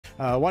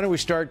Why don't we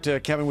start,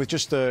 Kevin, with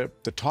just the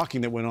talking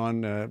that went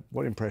on.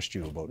 What impressed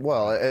you about it?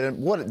 Well,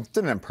 it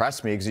didn't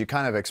impress me because you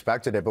kind of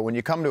expected it. But when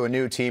you come to a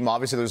new team,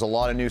 obviously there's a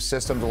lot of new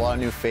systems, a lot of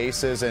new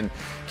faces, and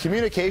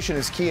communication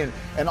is key.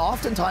 And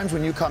oftentimes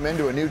when you come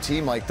into a new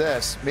team like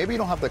this, maybe you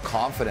don't have the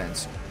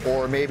confidence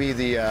or maybe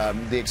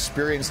the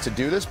experience to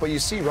do this, but you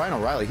see Ryan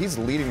O'Reilly, he's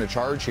leading the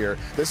charge here.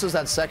 This is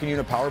that second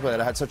unit power play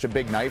that had such a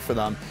big night for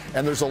them.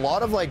 And there's a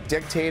lot of like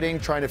dictating,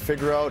 trying to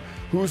figure out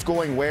who's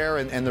going where,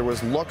 and there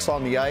was looks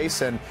on the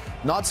ice, and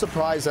not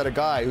surprised that a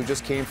guy who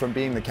just came from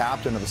being the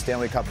captain of a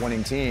Stanley Cup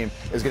winning team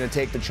is going to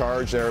take the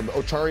charge there.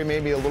 Acciari may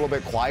be a little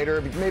bit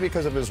quieter, maybe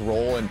because of his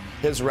role and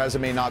his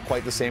resume not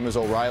quite the same as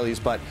O'Reilly's,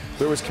 but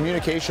there was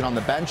communication on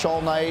the bench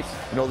all night.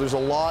 You know, there's a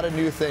lot of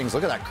new things.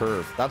 Look at that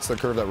curve. That's the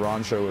curve that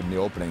Ron showed in the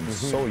opening.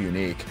 So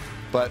unique.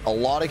 But a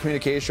lot of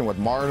communication with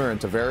Marner and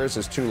Tavares,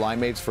 his two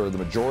line mates, for the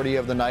majority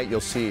of the night. You'll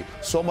see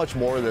so much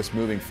more of this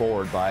moving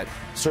forward, but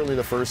certainly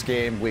the first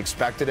game, we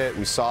expected it,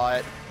 we saw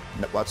it.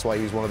 That's why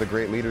he's one of the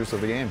great leaders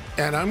of the game.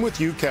 And I'm with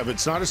you, Kev.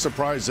 It's not a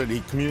surprise that he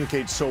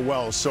communicates so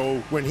well. So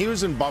when he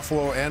was in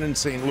Buffalo and in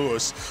St.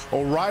 Louis,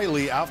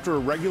 O'Reilly, after a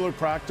regular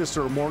practice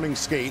or a morning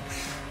skate,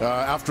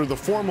 after the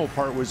formal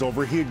part was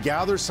over, he'd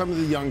gather some of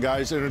the young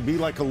guys, and it'd be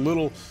like a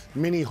little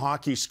mini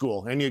hockey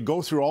school. And you'd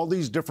go through all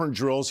these different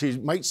drills. He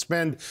might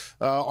spend,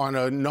 on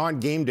a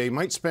non-game day,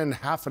 might spend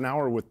half an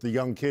hour with the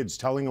young kids,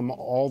 telling them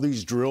all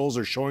these drills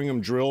or showing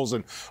them drills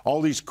and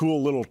all these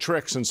cool little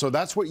tricks. And so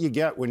that's what you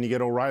get when you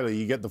get O'Reilly.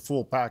 You get the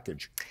full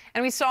package.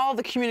 And we saw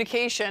the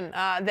communication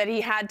that he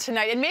had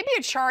tonight. And maybe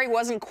Acciari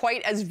wasn't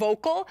quite as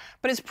vocal,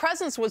 but his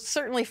presence was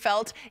certainly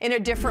felt in a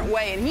different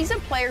way. And he's a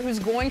player who's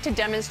going to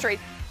demonstrate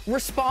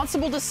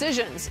responsible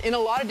decisions in a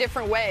lot of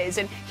different ways.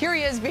 And here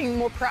he is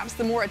being perhaps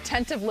the more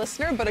attentive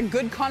listener, but a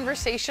good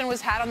conversation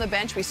was had on the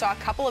bench. We saw a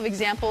couple of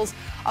examples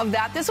of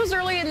that. This was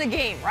early in the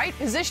game, right?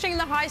 Positioning in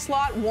the high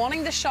slot,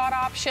 wanting the shot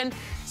option,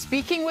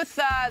 speaking with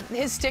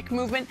his stick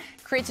movement,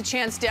 creates a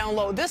chance down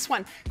low. This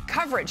one,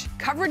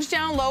 coverage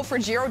down low for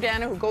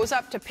Giordano, who goes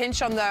up to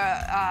pinch on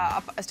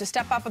the to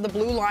step up on the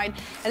blue line,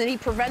 and then he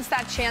prevents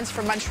that chance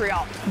for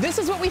Montreal. This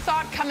is what we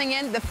thought coming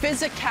in, the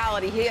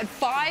physicality. He had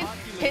 5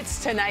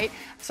 hits tonight,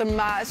 some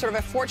sort of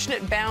a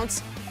fortunate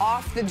bounce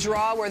off the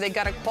draw where they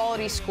got a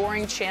quality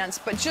scoring chance,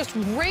 but just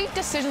great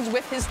decisions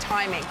with his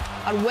timing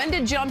on when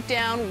to jump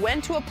down,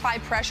 when to apply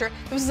pressure.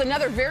 This is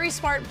another very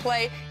smart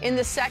play in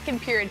the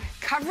second period.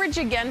 Coverage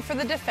again for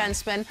the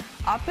defenseman,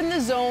 up in the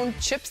zone,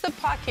 chips the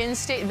puck in,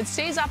 if it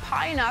stays up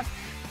high enough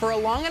for a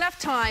long enough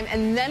time,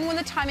 and then when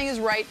the timing is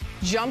right,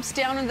 jumps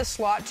down in the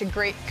slot to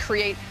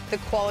create the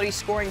quality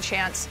scoring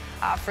chance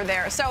for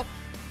there. So,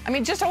 I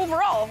mean, just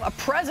overall, a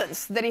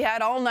presence that he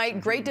had all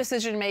night, great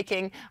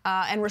decision-making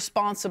and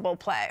responsible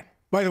play.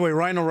 By the way,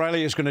 Ryan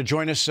O'Reilly is going to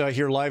join us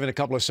here live in a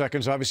couple of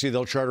seconds. Obviously,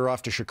 they'll charter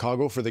off to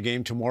Chicago for the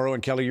game tomorrow.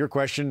 And Kelly, your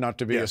question, not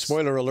to be a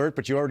spoiler alert,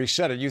 but you already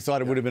said it. You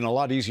thought it would have been a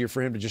lot easier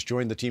for him to just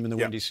join the team in the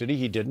Windy City.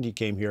 He didn't. He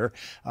came here.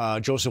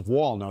 Joseph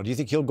Wall now. Do you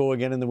think he'll go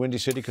again in the Windy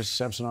City because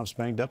Samsonov's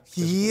banged up?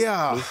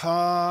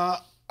 Yeah.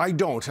 I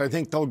don't. I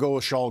think they'll go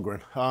with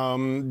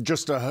Shalgren.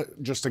 Just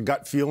a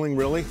gut feeling,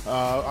 really.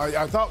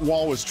 I thought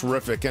Wall was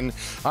terrific, and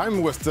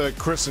I'm with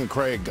Chris and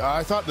Craig.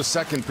 I thought the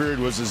second period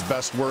was his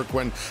best work.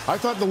 When I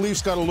thought the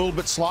Leafs got a little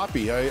bit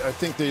sloppy. I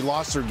think they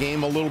lost their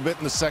game a little bit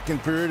in the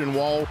second period, and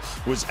Wall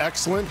was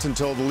excellent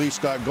until the Leafs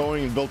got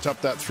going and built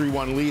up that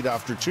 3-1 lead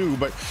after 2.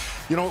 But,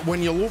 you know,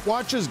 when you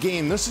watch his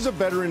game, this is a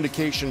better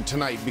indication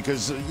tonight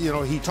because, you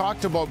know, he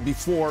talked about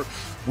before,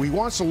 he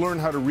wants to learn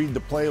how to read the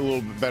play a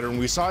little bit better, and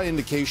we saw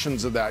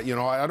indications of that. You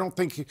know, I don't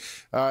think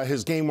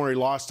his game where he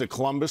lost to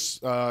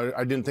Columbus,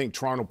 I didn't think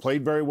Toronto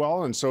played very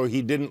well, and so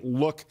he didn't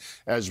look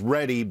as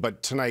ready.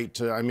 But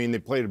tonight, I mean, they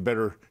played a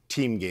better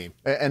team game.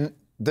 And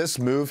this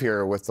move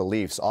here with the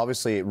Leafs,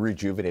 obviously it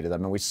rejuvenated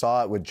them. And we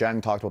saw it with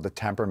Jen talked about the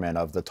temperament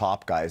of the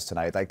top guys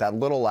tonight. Like that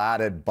little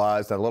added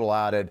buzz, that little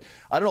added,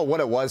 I don't know what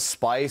it was,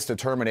 spice,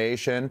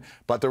 determination,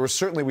 but there was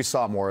certainly, we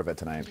saw more of it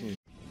tonight.